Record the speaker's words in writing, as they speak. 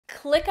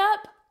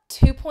Clickup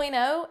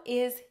 2.0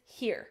 is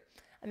here.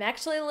 I'm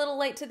actually a little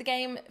late to the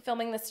game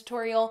filming this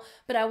tutorial,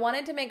 but I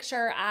wanted to make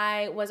sure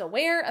I was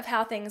aware of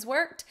how things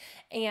worked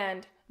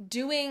and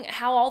doing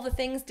how all the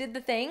things did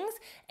the things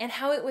and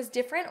how it was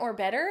different or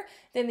better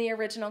than the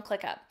original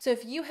ClickUp. So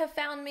if you have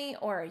found me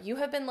or you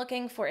have been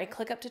looking for a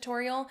ClickUp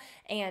tutorial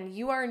and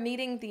you are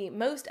needing the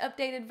most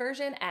updated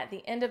version at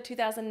the end of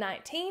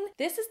 2019,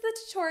 this is the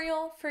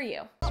tutorial for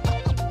you.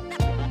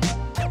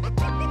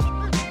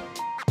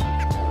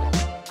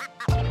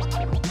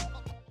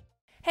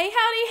 Hey,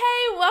 howdy,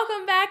 hey,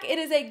 welcome back. It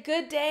is a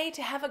good day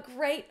to have a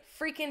great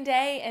freaking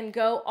day and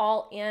go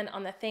all in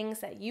on the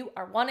things that you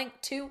are wanting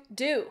to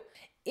do.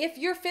 If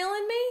you're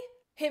feeling me,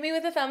 hit me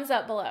with a thumbs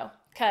up below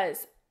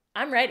because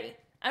I'm ready.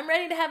 I'm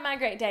ready to have my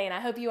great day and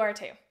I hope you are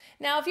too.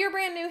 Now, if you're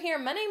brand new here,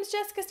 my name's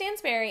Jessica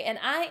Stansberry and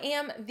I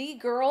am the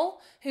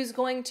girl who's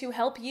going to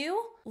help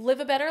you live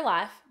a better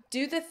life,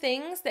 do the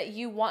things that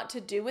you want to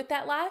do with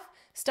that life,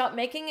 stop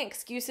making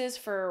excuses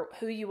for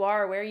who you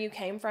are, where you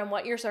came from,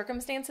 what your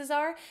circumstances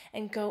are,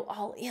 and go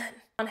all in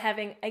on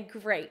having a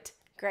great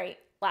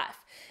life.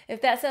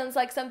 If that sounds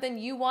like something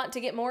you want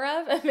to get more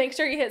of, make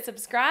sure you hit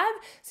subscribe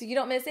so you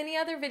don't miss any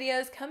other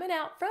videos coming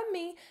out from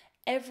me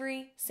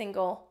every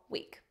single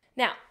week.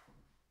 Now,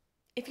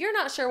 if you're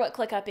not sure what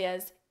ClickUp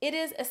is, it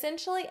is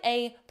essentially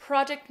a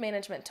project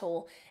management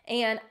tool,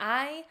 and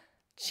I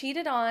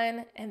cheated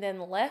on and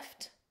then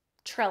left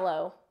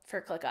Trello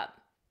for ClickUp.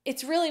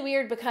 It's really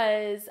weird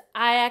because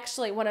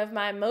one of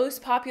my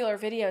most popular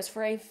videos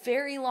for a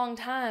very long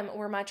time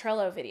were my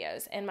Trello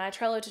videos and my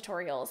Trello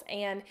tutorials,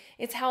 and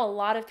it's how a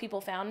lot of people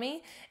found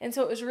me. And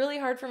so it was really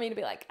hard for me to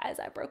be like, guys,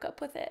 I broke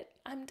up with it.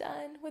 I'm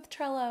done with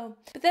Trello.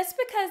 But that's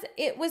because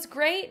it was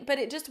great, but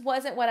it just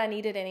wasn't what I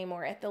needed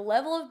anymore. At the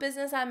level of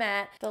business I'm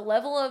at, the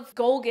level of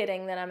goal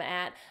getting that I'm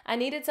at, I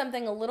needed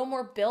something a little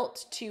more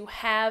built to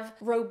have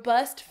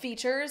robust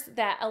features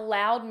that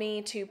allowed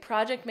me to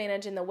project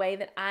manage in the way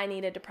that I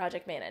needed to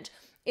project manage.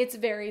 It's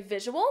very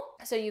visual,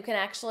 so you can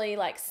actually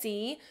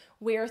see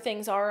where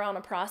things are on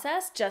a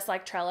process, just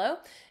like Trello.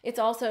 It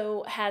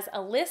also has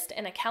a list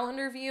and a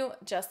calendar view,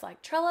 just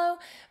like Trello,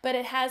 but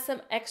it has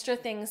some extra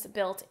things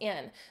built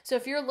in. So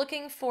if you're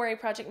looking for a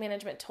project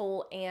management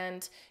tool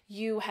and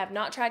you have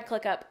not tried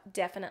ClickUp,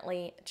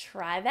 definitely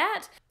try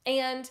that.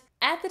 And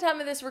at the time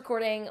of this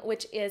recording,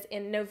 which is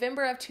in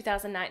November of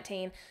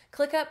 2019,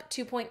 Clickup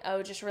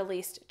 2.0 just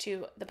released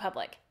to the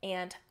public,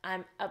 and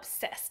I'm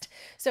obsessed.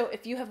 So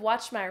if you have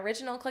watched my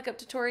original ClickUp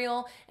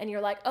tutorial and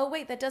you're like, oh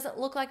wait, that doesn't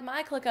look like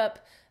my ClickUp,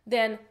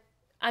 then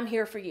I'm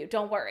here for you.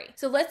 Don't worry.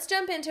 So let's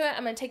jump into it.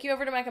 I'm going to take you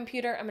over to my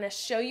computer. I'm going to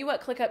show you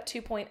what Clickup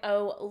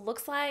 2.0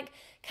 looks like,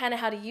 kind of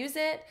how to use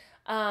it,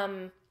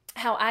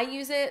 how I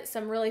use it,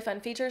 some really fun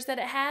features that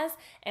it has,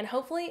 and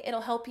hopefully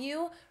it'll help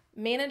you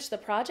manage the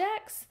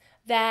projects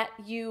that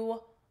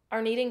you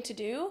are needing to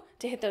do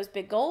to hit those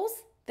big goals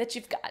that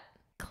you've got.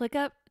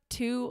 Clickup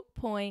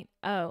 2.0.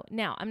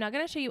 Now, I'm not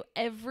going to show you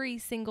every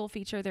single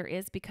feature there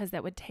is because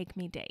that would take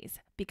me days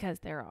because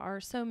there are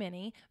so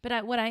many.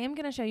 But what I am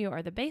going to show you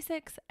are the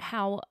basics,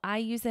 how I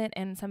use it,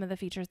 and some of the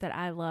features that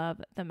I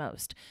love the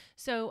most.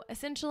 So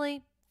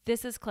essentially,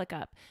 this is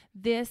ClickUp.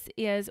 This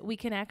is, we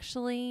can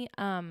actually,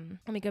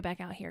 let me go back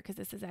out here because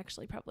this is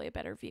actually probably a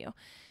better view.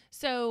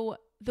 So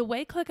the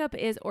way ClickUp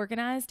is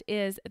organized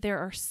is there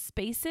are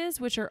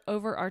spaces which are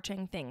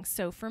overarching things.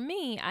 So for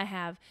me, I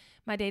have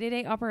my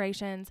day-to-day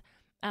operations,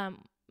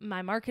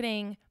 my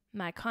marketing,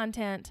 my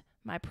content,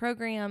 my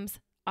programs,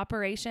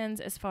 operations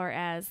as far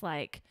as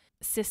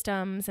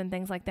systems and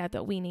things like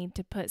that we need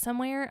to put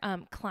somewhere,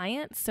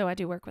 clients. So I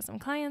do work with some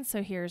clients.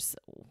 So here's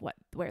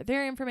where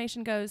their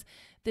information goes,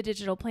 the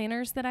digital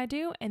planners that I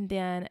do, and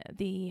then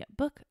the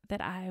book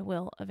that I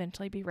will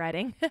eventually be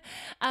writing.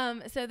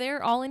 So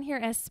they're all in here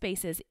as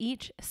spaces.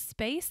 Each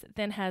space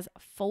then has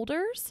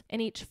folders,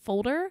 and each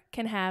folder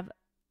can have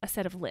a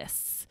set of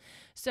lists.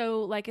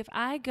 So if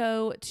I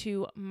go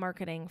to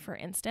marketing, for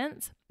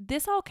instance,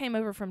 this all came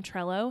over from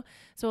Trello.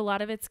 So a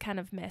lot of it's kind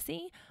of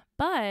messy,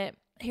 but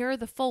here are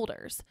the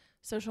folders: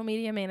 social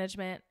media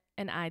management,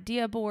 an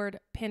idea board,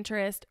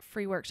 Pinterest,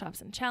 free workshops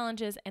and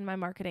challenges, and my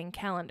marketing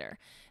calendar.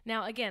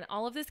 Now, again,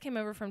 all of this came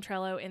over from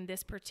Trello in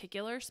this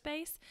particular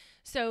space.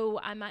 So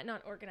I might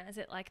not organize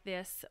it like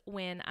this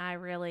when I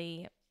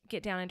really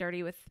get down and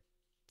dirty with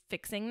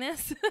fixing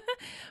this.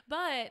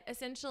 But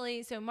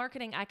essentially, so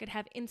marketing, I could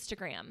have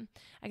Instagram,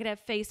 I could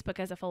have Facebook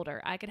as a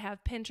folder, I could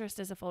have Pinterest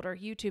as a folder,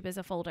 YouTube as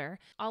a folder,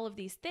 all of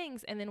these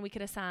things. And then we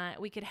could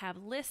have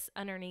lists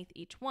underneath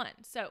each one.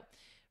 So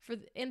for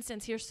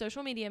instance, here's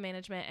social media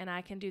management, and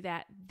I can do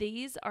that.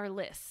 These are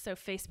lists. So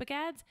Facebook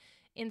ads,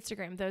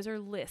 Instagram, those are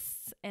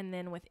lists. And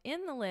then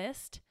within the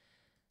list,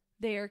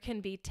 there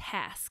can be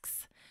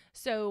tasks.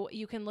 So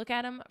you can look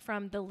at them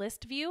from the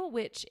list view,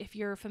 which if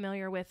you're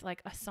familiar with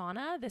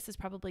Asana, this is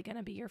probably going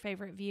to be your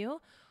favorite view.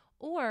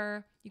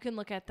 Or you can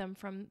look at them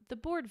from the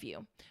board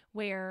view,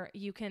 where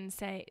you can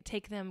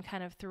take them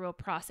kind of through a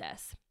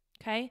process.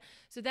 Okay.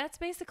 So that's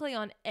basically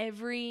on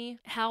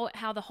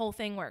how the whole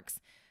thing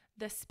works.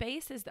 the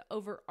space is the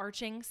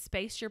overarching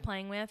space you're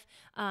playing with.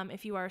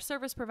 If you are a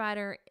service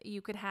provider, you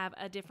could have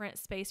a different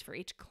space for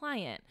each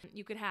client.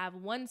 You could have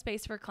one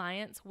space for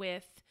clients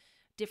with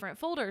different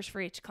folders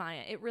for each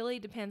client. It really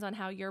depends on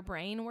how your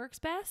brain works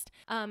best.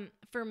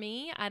 For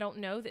me, I don't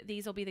know that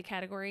these will be the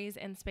categories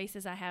and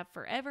spaces I have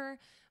forever,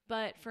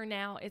 but for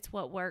now, it's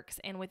what works.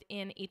 And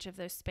within each of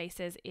those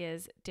spaces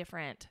is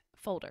different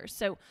folders.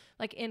 So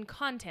like in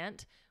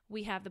content,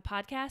 we have the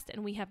podcast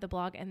and we have the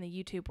blog and the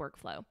YouTube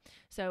workflow.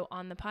 So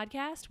on the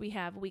podcast, we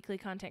have weekly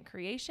content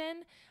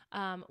creation,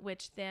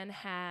 which then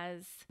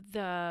has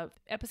the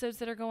episodes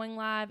that are going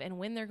live and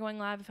when they're going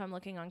live. If I'm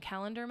looking on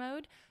calendar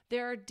mode,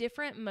 there are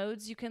different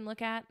modes you can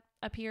look at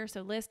up here.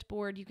 So list,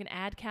 board, you can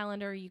add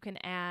calendar, you can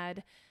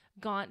add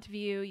Gaunt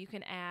view, you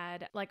can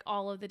add like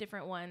all of the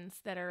different ones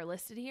that are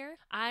listed here.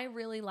 I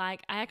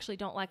actually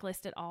don't like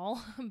list at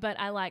all, but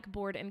I like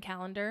board and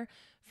calendar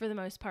for the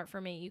most part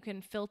for me. You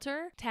can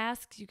filter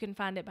tasks, you can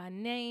find it by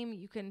name,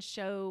 you can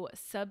show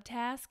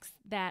subtasks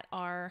that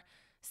are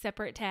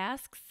separate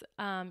tasks.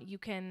 You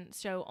can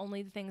show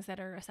only the things that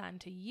are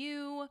assigned to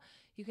you.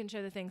 You can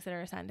show the things that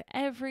are assigned to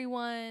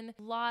everyone.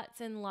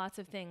 Lots and lots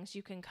of things.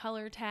 You can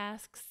color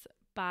tasks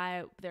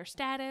by their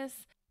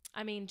status.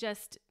 I mean,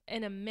 just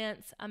an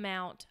immense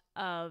amount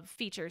of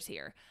features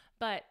here.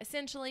 But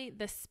essentially,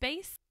 the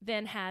space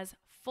then has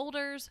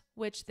folders,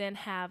 which then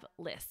have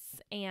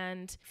lists.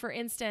 And for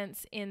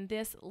instance, in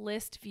this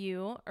list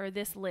view or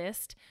this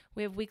list,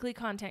 we have weekly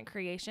content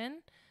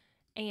creation,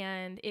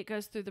 and it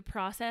goes through the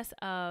process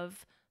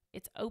of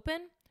it's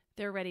open,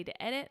 they're ready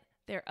to edit,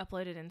 they're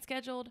uploaded and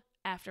scheduled.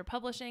 After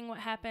publishing, what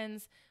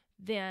happens?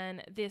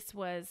 Then this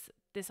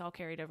all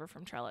carried over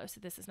from Trello, so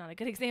this is not a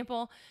good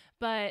example,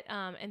 but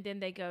and then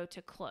they go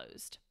to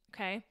closed,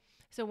 okay?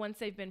 So once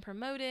they've been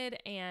promoted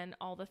and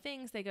all the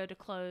things, they go to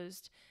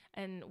closed,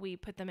 and we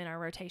put them in our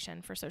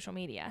rotation for social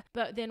media.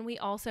 But then we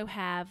also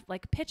have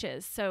like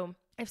pitches. So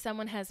if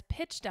someone has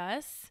pitched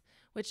us,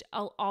 which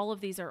all of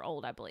these are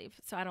old, I believe.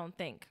 So I don't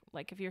think,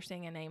 like if you're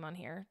seeing a name on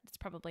here, it's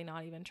probably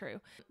not even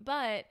true.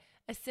 But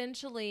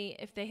essentially,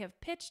 if they have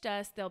pitched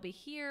us, they'll be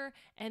here,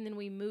 and then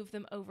we move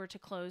them over to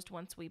closed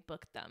once we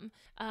book them.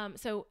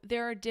 So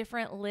there are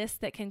different lists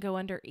that can go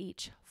under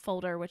each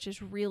folder, which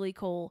is really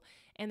cool.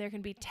 And there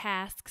can be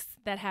tasks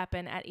that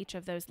happen at each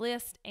of those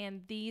lists,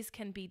 and these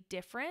can be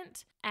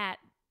different at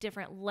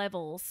different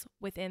levels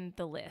within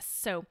the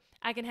list. So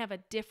I can have a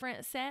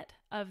different set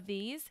of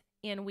these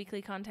in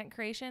weekly content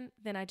creation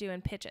than I do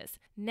in pitches.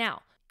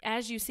 Now,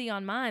 as you see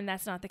on mine,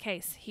 that's not the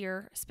case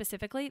here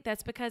specifically.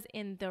 That's because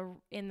in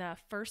the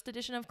first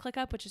edition of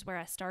ClickUp, which is where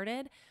I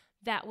started,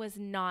 that was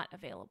not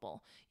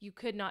available. You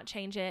could not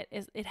change it.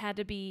 It had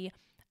to be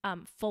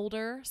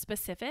folder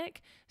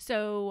specific.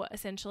 So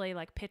essentially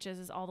like pitches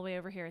is all the way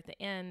over here at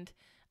the end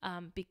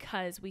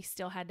because we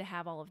still had to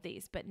have all of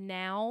these. But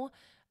now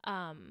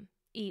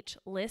each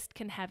list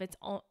can have its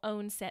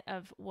own set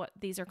of what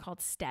these are called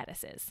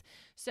statuses.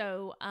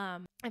 So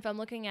if I'm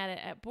looking at it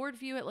at board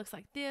view, it looks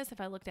like this. If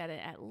I looked at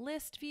it at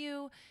list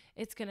view,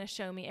 it's going to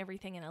show me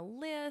everything in a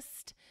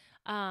list.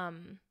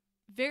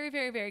 Very,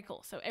 very, very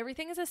cool. So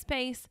everything is a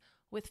space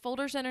with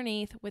folders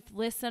underneath, with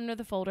lists under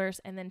the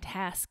folders, and then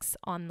tasks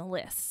on the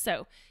list.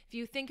 So if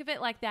you think of it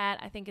like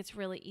that, I think it's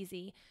really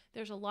easy.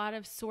 There's a lot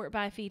of sort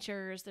by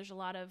features. There's a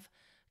lot of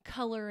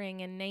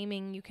coloring and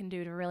naming you can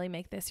do to really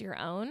make this your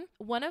own.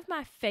 One of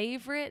my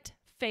favorite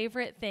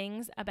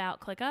things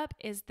about ClickUp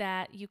is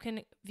that you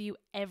can view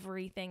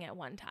everything at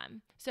one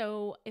time.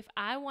 So if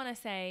I want to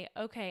say,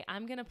 okay,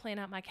 I'm going to plan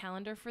out my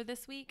calendar for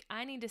this week,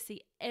 I need to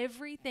see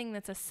everything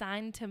that's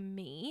assigned to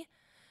me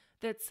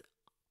that's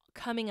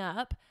coming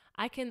up.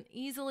 I can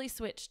easily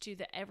switch to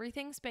the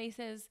everything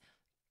spaces,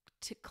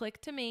 to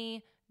click to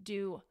me,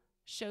 do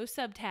show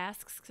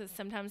subtasks, because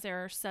sometimes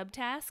there are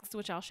subtasks,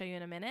 which I'll show you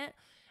in a minute,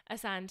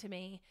 assigned to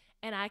me,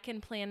 and I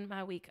can plan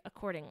my week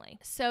accordingly.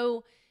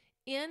 So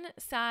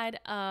inside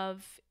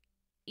of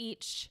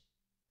each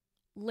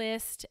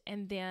list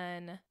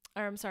inside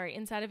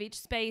of each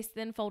space,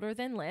 then folder,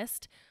 then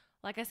list,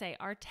 like I say,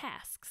 are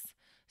tasks.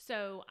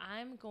 So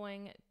I'm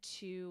going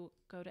to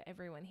go to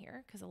everyone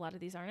here because a lot of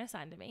these aren't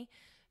assigned to me.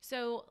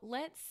 So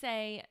let's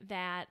say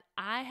that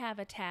I have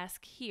a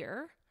task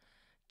here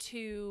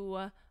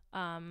to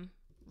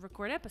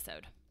record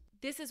episode.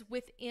 This is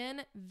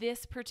within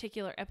this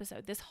particular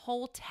episode. This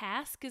whole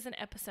task is an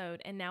episode,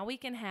 and now we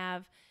can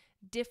have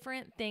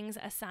different things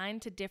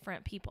assigned to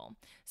different people.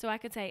 So I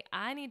could say,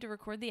 I need to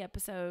record the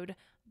episode.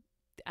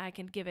 I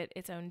can give it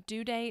its own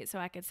due date. So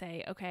I could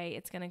say, okay,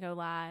 it's going to go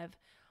live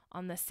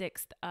on the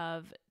 6th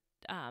of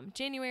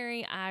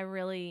January. I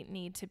really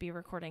need to be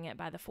recording it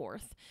by the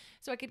 4th.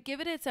 So I could give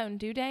it its own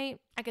due date.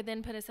 I could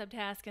then put a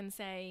subtask and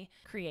say,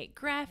 create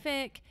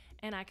graphic,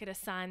 and I could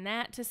assign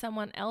that to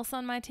someone else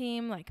on my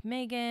team, like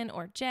Megan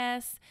or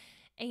Jess.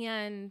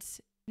 And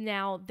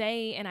now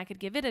I could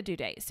give it a due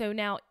date. So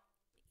now,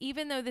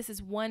 even though this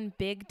is one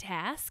big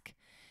task,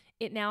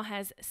 it now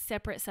has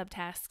separate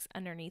subtasks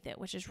underneath it,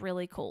 which is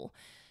really cool.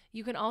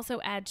 You can also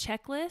add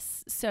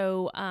checklists.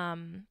 So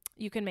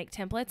you can make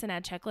templates and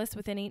add checklists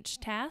within each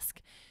task.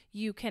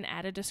 you can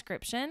add a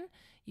description,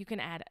 you can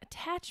add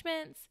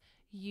attachments,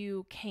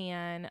 you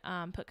can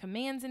put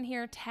commands in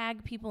here,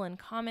 tag people in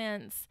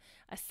comments,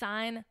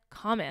 assign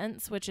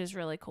comments, which is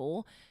really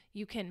cool.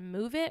 You can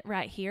move it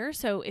right here.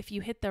 So if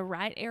you hit the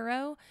right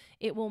arrow,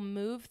 it will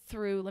move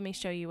through. Let me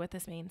show you what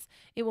this means.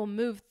 It will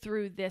move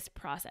through this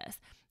process.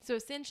 So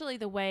essentially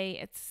the way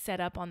it's set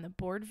up on the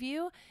board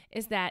view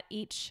is that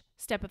each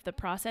step of the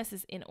process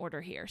is in order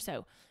here.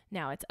 So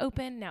now it's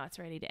open, now it's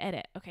ready to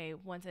edit. Okay,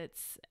 once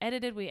it's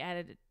edited, we add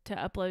it to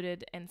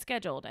uploaded and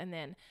scheduled, and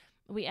then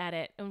we add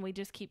it and we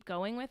just keep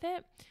going with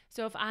it.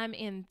 So if I'm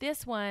in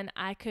this one,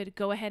 I could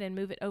go ahead and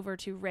move it over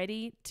to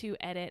ready to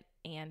edit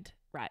and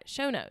write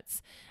show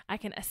notes. I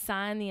can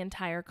assign the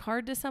entire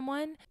card to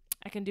someone.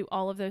 I can do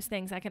all of those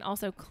things. I can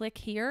also click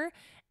here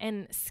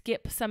and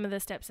skip some of the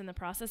steps in the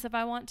process if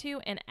I want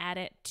to and add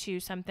it to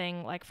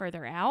something like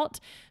further out.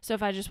 So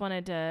if I just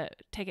wanted to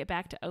take it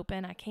back to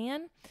open, I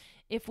can.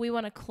 If we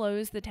want to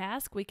close the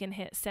task, we can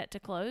hit set to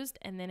closed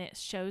and then it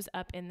shows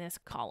up in this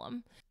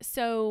column.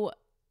 So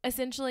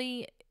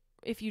essentially,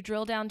 if you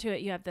drill down to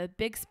it, you have the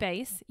big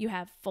space, you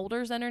have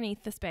folders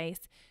underneath the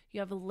space,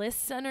 you have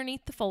lists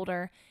underneath the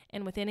folder,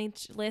 and within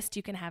each list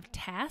you can have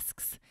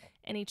tasks,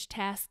 and each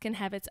task can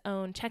have its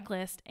own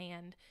checklist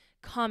and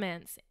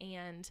comments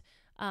and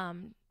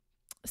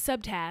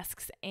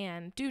subtasks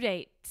and due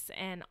dates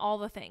and all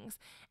the things.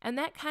 And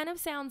that kind of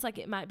sounds like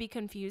it might be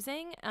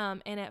confusing.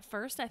 And at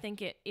first I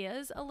think it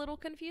is a little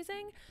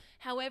confusing.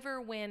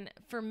 However,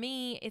 for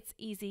me, it's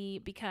easy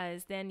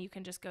because then you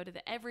can just go to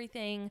the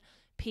everything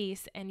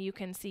piece and you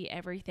can see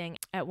everything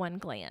at one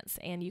glance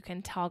and you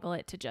can toggle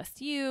it to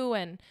just you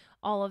and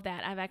all of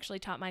that. I've actually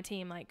taught my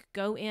team, like,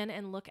 go in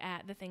and look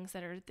at the things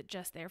that are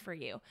just there for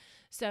you.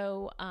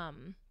 So,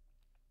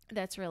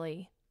 that's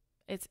really,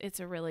 it's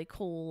a really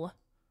cool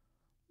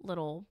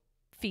little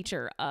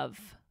feature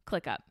of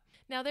ClickUp.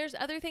 Now there's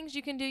other things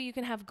you can do. You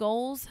can have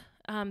goals.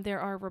 There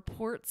are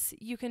reports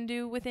you can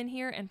do within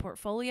here and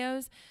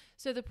portfolios.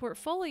 So the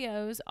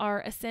portfolios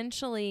are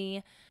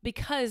essentially,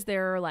 because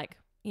they're like,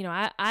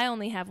 I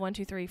only have 1,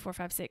 2, 3, 4,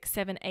 5, 6,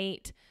 7,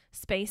 8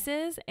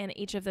 spaces, and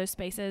each of those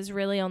spaces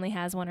really only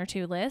has 1 or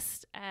 2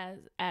 lists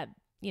at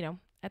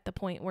the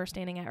point we're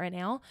standing at right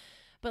now.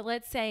 But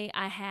let's say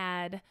I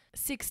had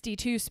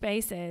 62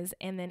 spaces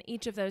and then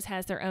each of those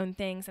has their own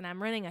things and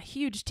I'm running a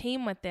huge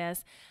team with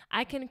this.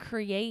 I can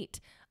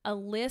create a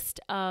list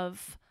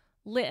of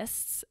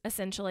lists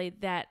essentially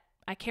that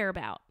I care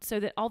about so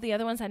that all the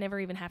other ones I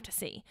never even have to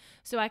see.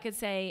 So I could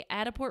say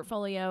add a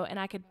portfolio and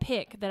I could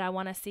pick that I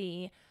want to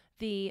see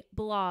the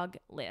blog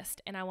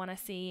list and I want to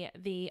see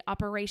the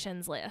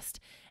operations list.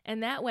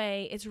 And that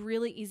way it's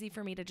really easy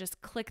for me to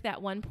just click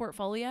that one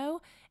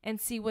portfolio and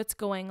see what's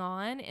going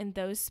on in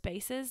those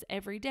spaces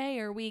every day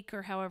or week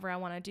or however I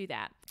want to do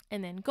that.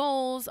 And then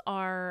goals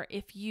are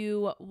if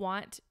you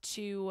want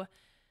to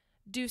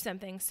do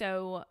something.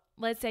 So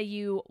let's say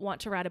you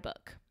want to write a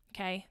book.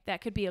 Okay,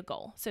 that could be a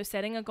goal. So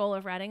setting a goal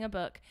of writing a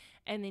book,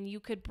 and then you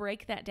could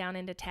break that down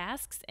into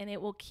tasks and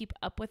it will keep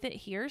up with it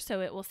here.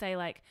 So it will say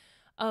like,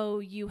 oh,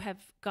 you have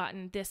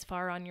gotten this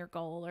far on your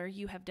goal, or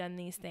you have done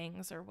these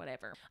things, or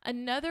whatever.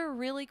 Another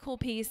really cool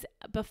piece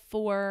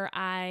before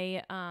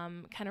I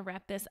kind of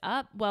wrap this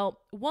up,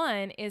 well,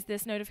 one is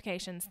this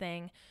notifications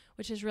thing,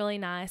 which is really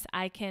nice.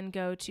 I can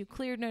go to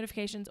cleared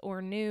notifications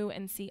or new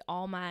and see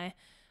all my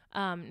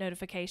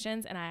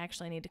notifications, and I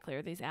actually need to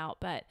clear these out,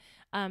 but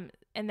and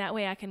that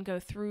way I can go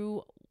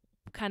through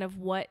kind of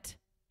what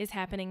is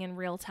happening in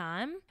real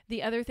time.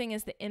 The other thing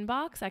is the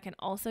inbox. I can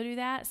also do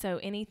that. So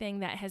anything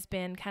that has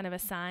been kind of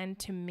assigned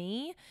to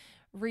me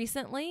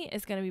recently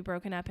is going to be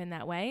broken up in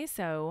that way.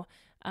 So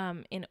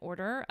in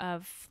order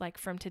of like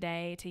from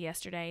today to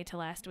yesterday to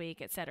last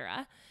week,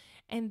 etc.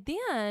 And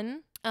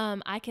then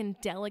I can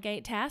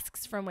delegate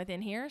tasks from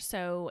within here.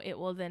 So it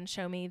will then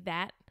show me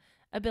that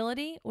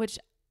ability, which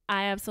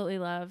I absolutely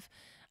love.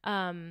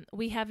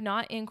 We have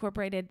not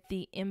incorporated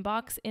the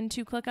inbox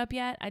into ClickUp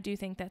yet. I do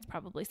think that's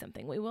probably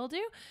something we will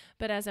do,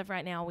 but as of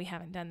right now, we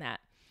haven't done that.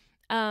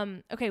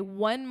 Okay,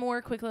 one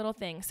more quick little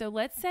thing. So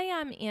let's say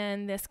I'm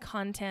in this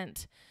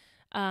content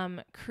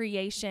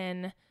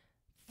creation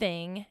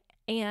thing,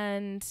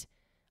 and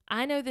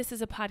I know this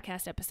is a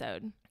podcast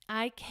episode.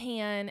 I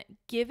can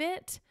give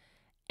it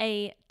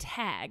a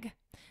tag.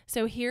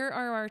 So here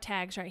are our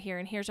tags right here,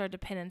 and here's our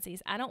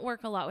dependencies. I don't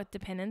work a lot with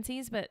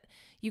dependencies, but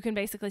you can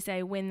basically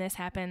say when this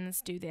happens,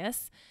 do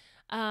this,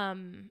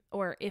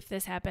 or if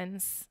this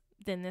happens,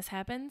 then this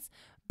happens.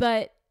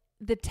 But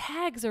the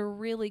tags are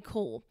really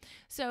cool.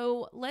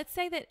 So let's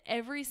say that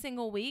every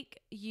single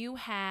week you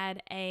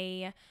had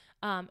a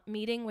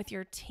meeting with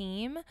your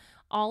team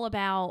all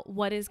about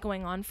what is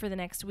going on for the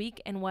next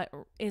week and what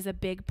is a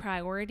big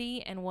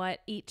priority and what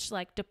each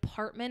like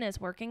department is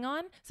working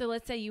on. So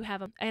let's say you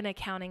have an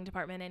accounting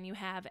department and you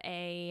have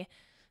a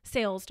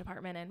sales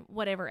department and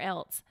whatever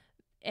else.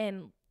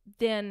 And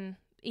then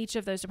each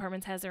of those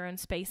departments has their own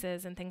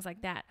spaces and things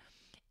like that.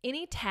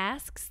 Any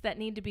tasks that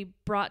need to be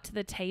brought to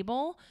the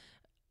table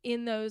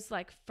in those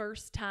like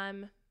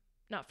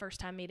not first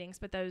time meetings,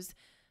 but those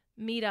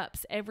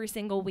meetups every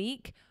single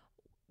week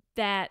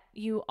that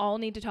you all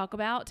need to talk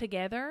about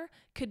together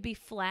could be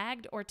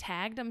flagged or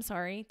tagged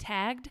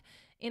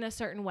in a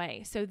certain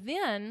way. So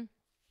then,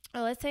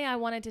 let's say I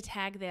wanted to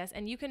tag this,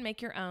 and you can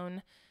make your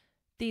own.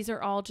 These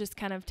are all just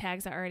kind of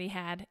tags I already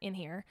had in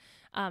here.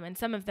 And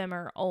some of them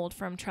are old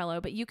from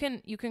Trello, but you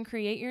can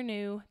create your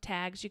new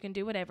tags. You can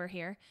do whatever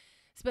here.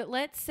 But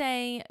let's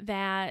say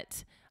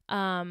that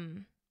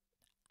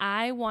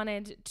I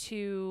wanted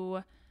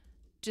to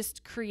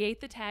just create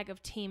the tag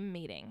of team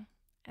meeting.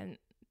 And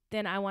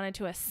then I wanted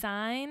to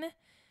assign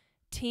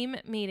team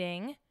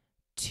meeting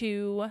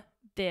to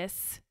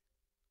this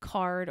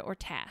card or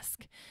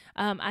task.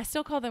 I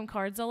still call them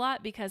cards a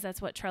lot because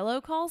that's what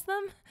Trello calls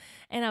them.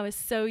 And I was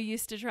so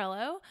used to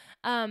Trello.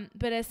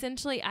 But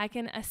essentially I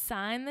can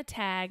assign the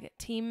tag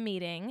team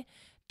meeting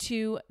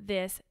to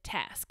this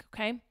task.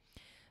 Okay.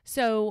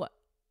 So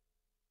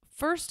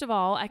first of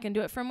all, I can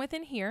do it from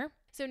within here.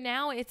 So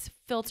now it's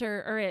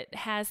filter, or it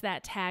has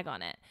that tag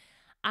on it.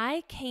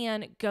 I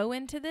can go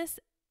into this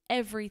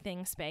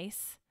everything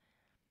space,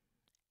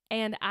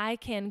 and I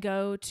can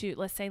go to,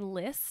 let's say,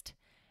 list,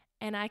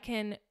 and I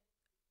can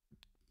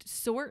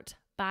sort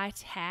by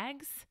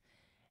tags.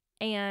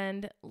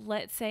 And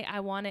let's say I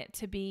want it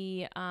to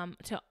be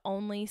to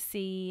only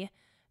see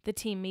the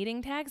team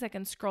meeting tags. I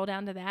can scroll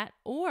down to that,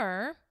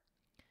 or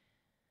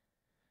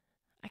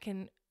I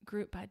can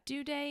group by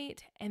due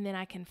date, and then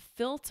I can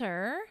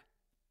filter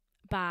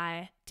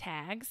by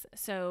tags.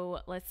 So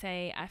let's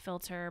say I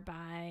filter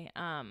by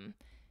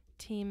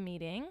team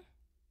meeting.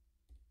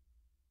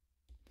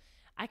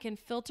 I can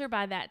filter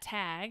by that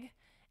tag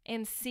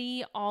and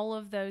see all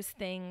of those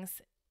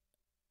things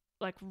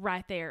like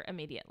right there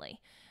immediately.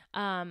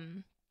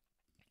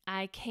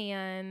 I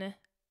can,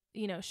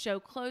 show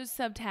closed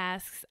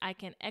subtasks. I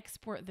can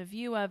export the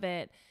view of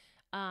it.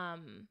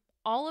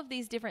 All of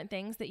these different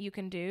things that you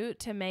can do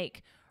to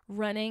make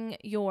running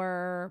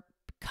your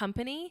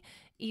company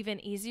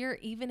even easier,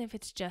 even if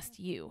it's just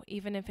you,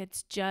 even if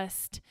it's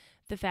just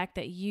the fact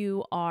that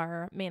you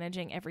are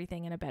managing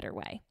everything in a better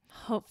way.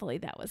 Hopefully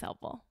that was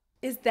helpful.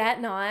 Is that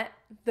not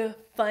the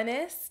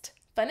funnest?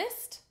 I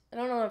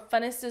don't know if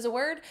funnest is a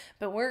word,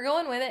 but we're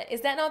going with it.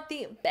 Is that not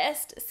the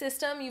best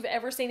system you've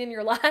ever seen in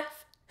your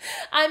life?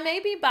 I may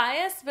be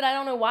biased, but I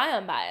don't know why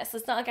I'm biased.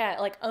 It's not like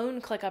I own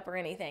ClickUp or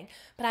anything,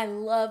 but I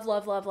love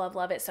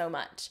it so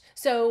much.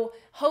 So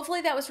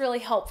hopefully that was really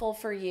helpful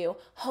for you.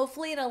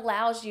 Hopefully it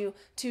allows you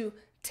to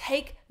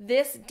take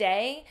this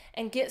day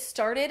and get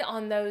started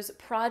on those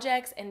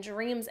projects and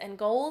dreams and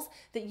goals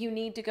that you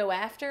need to go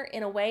after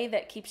in a way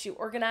that keeps you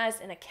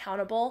organized and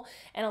accountable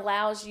and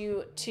allows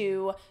you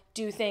to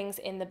do things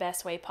in the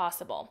best way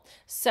possible.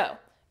 So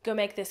go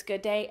make this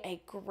good day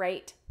a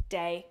great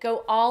day.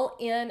 Go all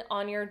in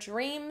on your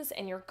dreams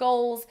and your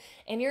goals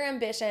and your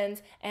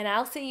ambitions, and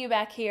I'll see you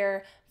back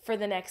here for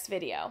the next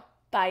video.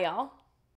 Bye, y'all.